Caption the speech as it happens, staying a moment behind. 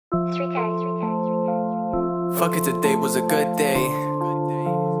Fuck it, today was a good day.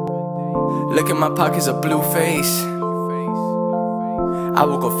 Look at my pockets, a blue face. I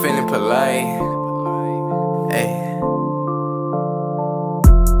woke up feeling polite. Ay.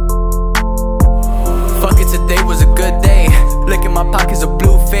 Fuck it, today was a good day. Look at my pockets, a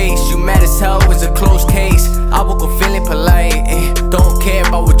blue face. You mad as hell, it's a closed case. I woke up feeling polite. Ay. Don't care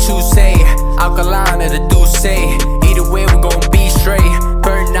about what you say. Alkaline or the Douce. Either way, we're gon' be straight.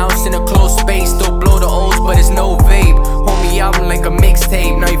 Burnouts in a closed space. Still blow the O's, but it's no vape. Homie, album like a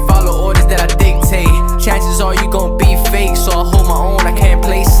mixtape. Now you follow orders that I dictate. Chances are you gon' be fake, so I hold my own, I can't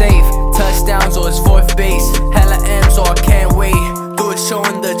play safe. Touchdowns or it's fourth base. Hella M's, so I can't wait. Do a show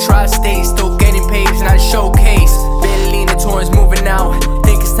in the tri-state. Still getting paid, not a showcase. Been leaning towards moving out.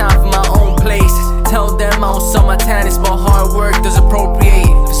 Think it's time for my own place. Tell them I don't sell my talents, but hard work does appropriate.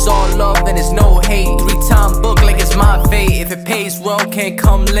 If it's all love, then it's no hate. 3-time book like it's my fate. If it pays well, can't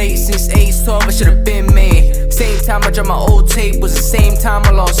come late. Since age 12, I should've been made. Same time I dropped my old tape was the same time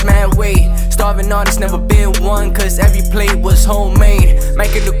I lost mad weight. Starving artist, never been one, cause every plate was homemade.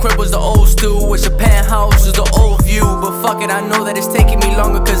 Making the crib was the old stew, which a penthouse was the old view. But fuck it, I know that it's taking me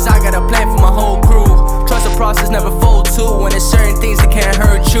longer, cause I got a plan for my whole crew. Trust the process, never fold too, when there's certain things that can't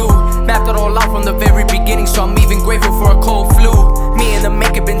hurt you. Mapped it all out from the very beginning, so I'm even grateful for a cold flu. Me and the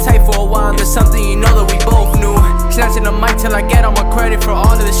makeup been tight for a while, and there's something you know that we both knew. Snatching the mic till I get all my credit for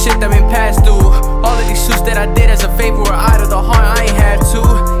all of the shit that been passed through. All of these shoots that I did as a favor were out of the heart, I ain't had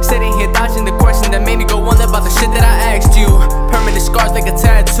to. Sitting here dodging the question that made me go wonder about the shit that I asked you. Permanent scars like a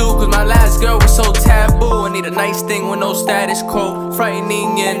tattoo, cause my last girl was so taboo. I need a nice thing with no status quo.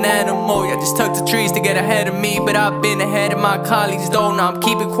 Frightening and animal, I just tucked the trees to get ahead of me. But I've been ahead of my colleagues though. Now I'm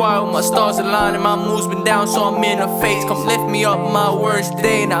keeping quiet with my stars aligning. My mood's been down, so I'm in her face. Come lift me up my worst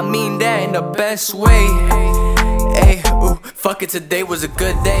day, and I mean that in the best way. Ay, ooh, fuck it, today was a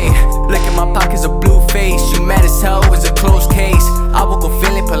good day. Look at my pockets, a blue face. You mad as hell, it's a closed case. I woke up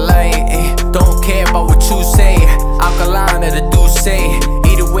feeling polite. Ay, don't care about what you say. Alkaline or the Douce.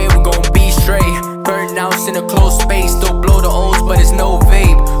 Either way, we're gon' be straight. Burnouts in a closed space. Still blow the O's, but it's no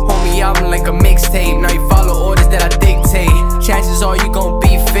vape. Homie, album like a mixtape. Now you follow orders that I dictate. Chances are you gon'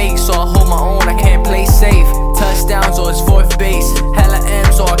 be fake, so I hold my own, I can't play safe. Touchdowns or it's fourth base. Hella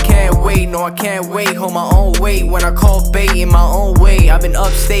M's, so I can't wait. No, I can't wait, hold my own weight. When I call bait in my own way. I've been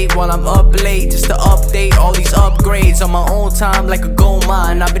upstate while I'm up late, just to update all these upgrades on my own time like a gold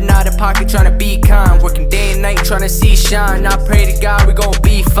mine. I've been out of pocket trying to be kind, working day and night trying to see shine. I pray to God we gon'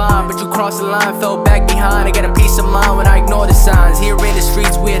 be fine, but you crossed the line, fell back behind. I got a peace of mind when I ignore the signs. Here in the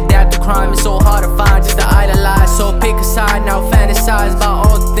streets we adapt to crime. It's so hard to find just to idolize. So pick a side now, fantasize about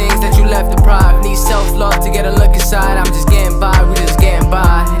all the things that you left deprived. Need self-love to get a look inside. I'm just getting by, we just getting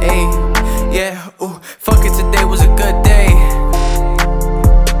by. Ayy, yeah, ooh, fuck it, today was a good day.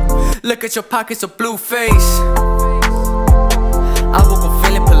 Look at your pockets, a blue face. I woke up